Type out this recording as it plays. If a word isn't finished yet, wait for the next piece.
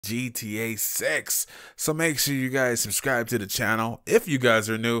GTA 6. So make sure you guys subscribe to the channel if you guys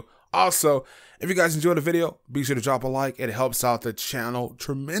are new. Also, if you guys enjoyed the video, be sure to drop a like. It helps out the channel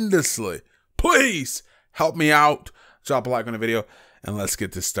tremendously. Please help me out. Drop a like on the video and let's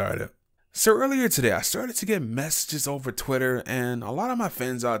get this started. So earlier today, I started to get messages over Twitter, and a lot of my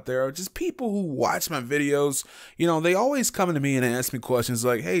fans out there are just people who watch my videos. You know, they always come to me and ask me questions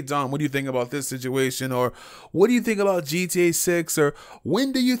like, hey, Don, what do you think about this situation? Or what do you think about GTA 6? Or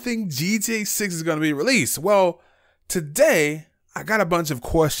when do you think GTA 6 is going to be released? Well, today, I got a bunch of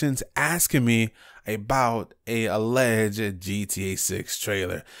questions asking me about a alleged GTA 6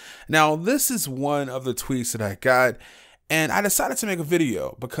 trailer. Now, this is one of the tweets that I got, and I decided to make a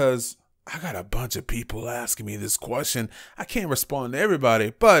video because I got a bunch of people asking me this question. I can't respond to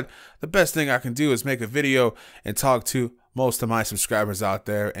everybody, but the best thing I can do is make a video and talk to most of my subscribers out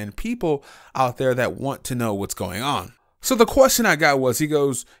there and people out there that want to know what's going on. So the question I got was, he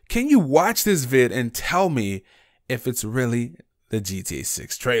goes, can you watch this vid and tell me if it's really the GTA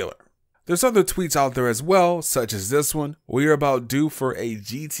 6 trailer? There's other tweets out there as well, such as this one. We're about due for a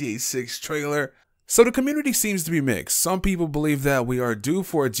GTA 6 trailer. So the community seems to be mixed. Some people believe that we are due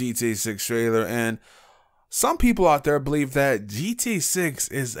for a GTA 6 trailer, and some people out there believe that GTA 6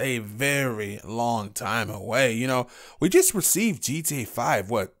 is a very long time away. You know, we just received GTA 5,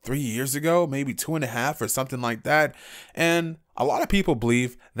 what, 3 years ago? Maybe 2.5 or something like that. And a lot of people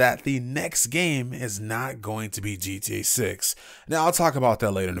believe that the next game is not going to be GTA 6. Now, I'll talk about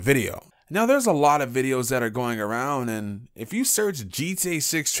that later in the video. Now, there's a lot of videos that are going around, and if you search GTA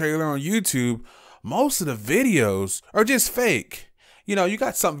 6 trailer on YouTube, most of the videos are just fake. You know, you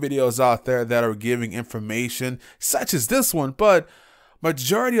got some videos out there that are giving information, such as this one, but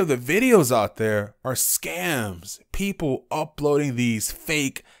majority of the videos out there are scams. People uploading these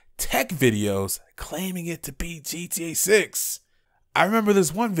fake tech videos, claiming it to be GTA 6. I remember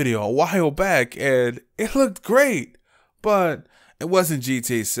this one video a while back, and it looked great, but it wasn't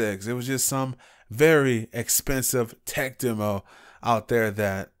GTA 6. It was just some very expensive tech demo out there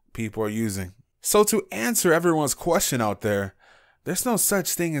that people are using. So to answer everyone's question out there, there's no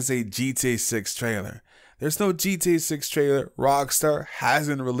such thing as a GTA 6 trailer. There's no GTA 6 trailer. Rockstar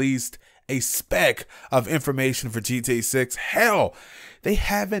hasn't released a speck of information for GTA 6. Hell, they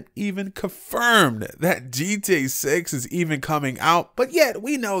haven't even confirmed that GTA 6 is even coming out. But yet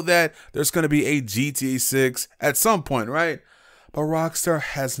we know that there's going to be a GTA 6 at some point, right? But Rockstar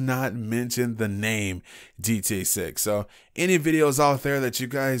has not mentioned the name GTA 6. So any videos out there that you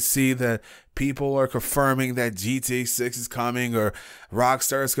guys see that people are confirming that GTA 6 is coming, or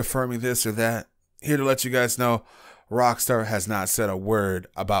Rockstar is confirming this or that, here to let you guys know, Rockstar has not said a word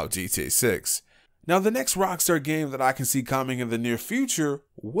about GTA 6. Now, the next Rockstar game that I can see coming in the near future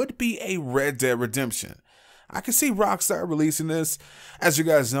would be a Red Dead Redemption. I can see Rockstar releasing this. As you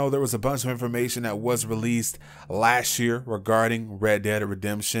guys know, there was a bunch of information that was released last year regarding Red Dead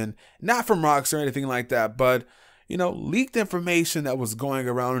Redemption. Not from Rockstar or anything like that, but, you know, leaked information that was going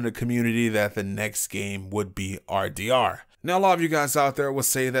around in the community that the next game would be RDR. Now, a lot of you guys out there will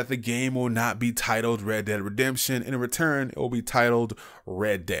say that the game will not be titled Red Dead Redemption. In return, it will be titled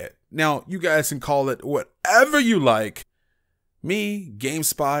Red Dead. Now, you guys can call it whatever you like. Me,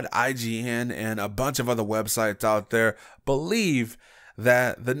 GameSpot, IGN, and a bunch of other websites out there believe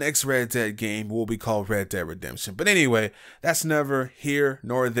that the next Red Dead game will be called Red Dead Redemption. But anyway, that's never here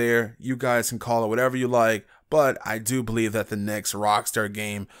nor there. You guys can call it whatever you like, but I do believe that the next Rockstar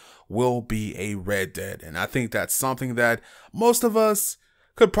game will be a Red Dead. And I think that's something that most of us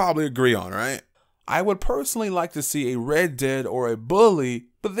could probably agree on, right? I would personally like to see a Red Dead or a Bully,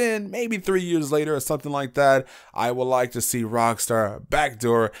 but then maybe 3 years later or something like that, I would like to see Rockstar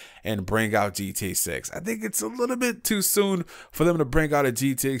backdoor and bring out GTA 6. I think it's a little bit too soon for them to bring out a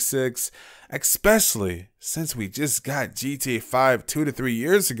GTA 6, especially since we just got GTA 5 2 to 3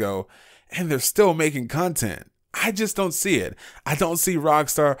 years ago and they're still making content. I just don't see it. I don't see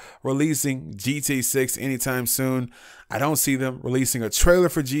Rockstar releasing GTA 6 anytime soon. I don't see them releasing a trailer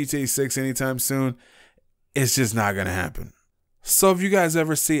for GTA 6 anytime soon. It's just not going to happen. So if you guys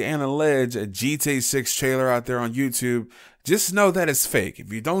ever see an alleged GTA 6 trailer out there on YouTube, just know that it's fake.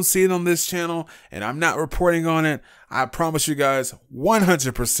 If you don't see it on this channel and I'm not reporting on it, I promise you guys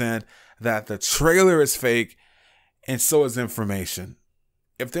 100% that the trailer is fake and so is information.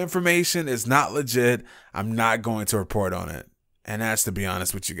 If the information is not legit, I'm not going to report on it. And that's to be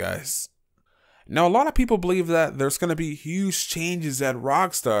honest with you guys. Now, a lot of people believe that there's going to be huge changes at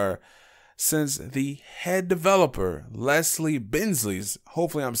Rockstar since the head developer, Leslie Bensley's,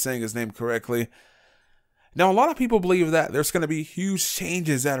 hopefully I'm saying his name correctly, Now, a lot of people believe that there's going to be huge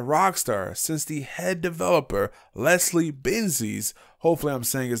changes at Rockstar since the head developer, Leslie Benzies, hopefully I'm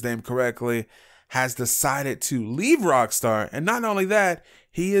saying his name correctly, has decided to leave Rockstar. And not only that,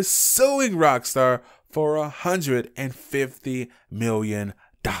 he is suing Rockstar for $150 million.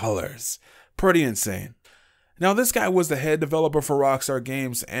 Pretty insane. Now, this guy was the head developer for Rockstar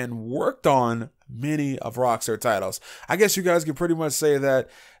Games and worked on many of Rockstar titles. I guess you guys can pretty much say that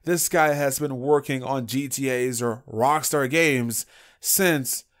this guy has been working on GTAs or Rockstar games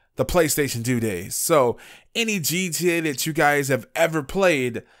since the PlayStation 2 days. So any GTA that you guys have ever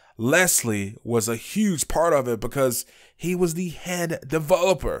played, Leslie was a huge part of it because he was the head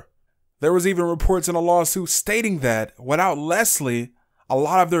developer. There was even reports in a lawsuit stating that without Leslie, a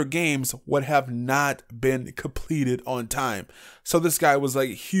lot of their games would have not been completed on time. So this guy was like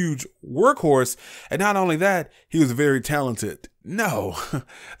a huge workhorse. And not only that, he was very talented. No,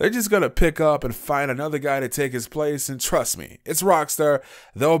 they're just going to pick up and find another guy to take his place. And trust me, it's Rockstar.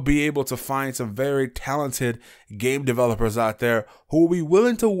 They'll be able to find some very talented game developers out there who will be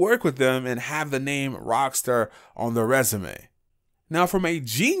willing to work with them and have the name Rockstar on their resume. Now, from a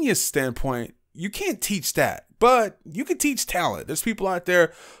genius standpoint, you can't teach that, but you can teach talent. There's people out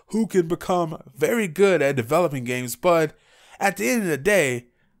there who can become very good at developing games, but at the end of the day,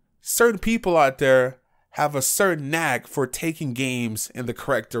 certain people out there have a certain knack for taking games in the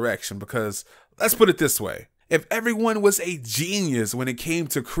correct direction. Because let's put it this way, if everyone was a genius when it came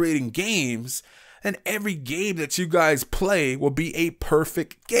to creating games, then every game that you guys play will be a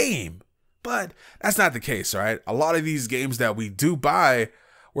perfect game. But that's not the case, right? A lot of these games that we do buy,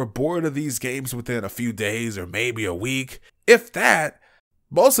 we're bored of these games within a few days or maybe a week. If that,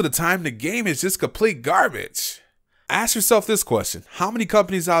 most of the time the game is just complete garbage. Ask yourself this question. How many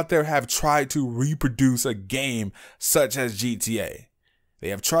companies out there have tried to reproduce a game such as GTA? They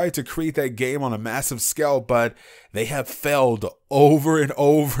have tried to create that game on a massive scale, but they have failed over and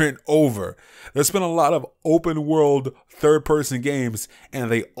over and over. There's been a lot of open world third-person games, and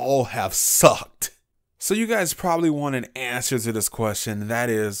they all have sucked. So you guys probably want an answer to this question. That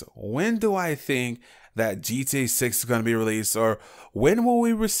is, when do I think that GTA 6 is going to be released? Or when will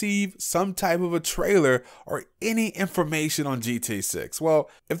we receive some type of a trailer or any information on GTA 6? Well,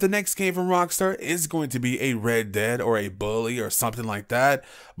 if the next game from Rockstar is going to be a Red Dead or a Bully or something like that,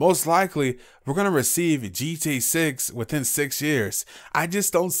 most likely we're going to receive GTA 6 within 6 years. I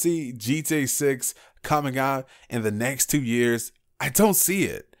just don't see GTA 6 coming out in the next 2 years. I don't see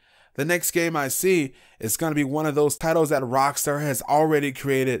it. The next game I see is going to be one of those titles that Rockstar has already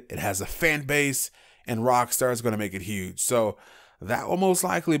created. It has a fan base, and Rockstar is going to make it huge. So that will most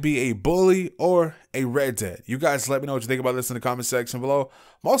likely be a Bully or a Red Dead. You guys let me know what you think about this in the comment section below.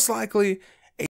 Most likely,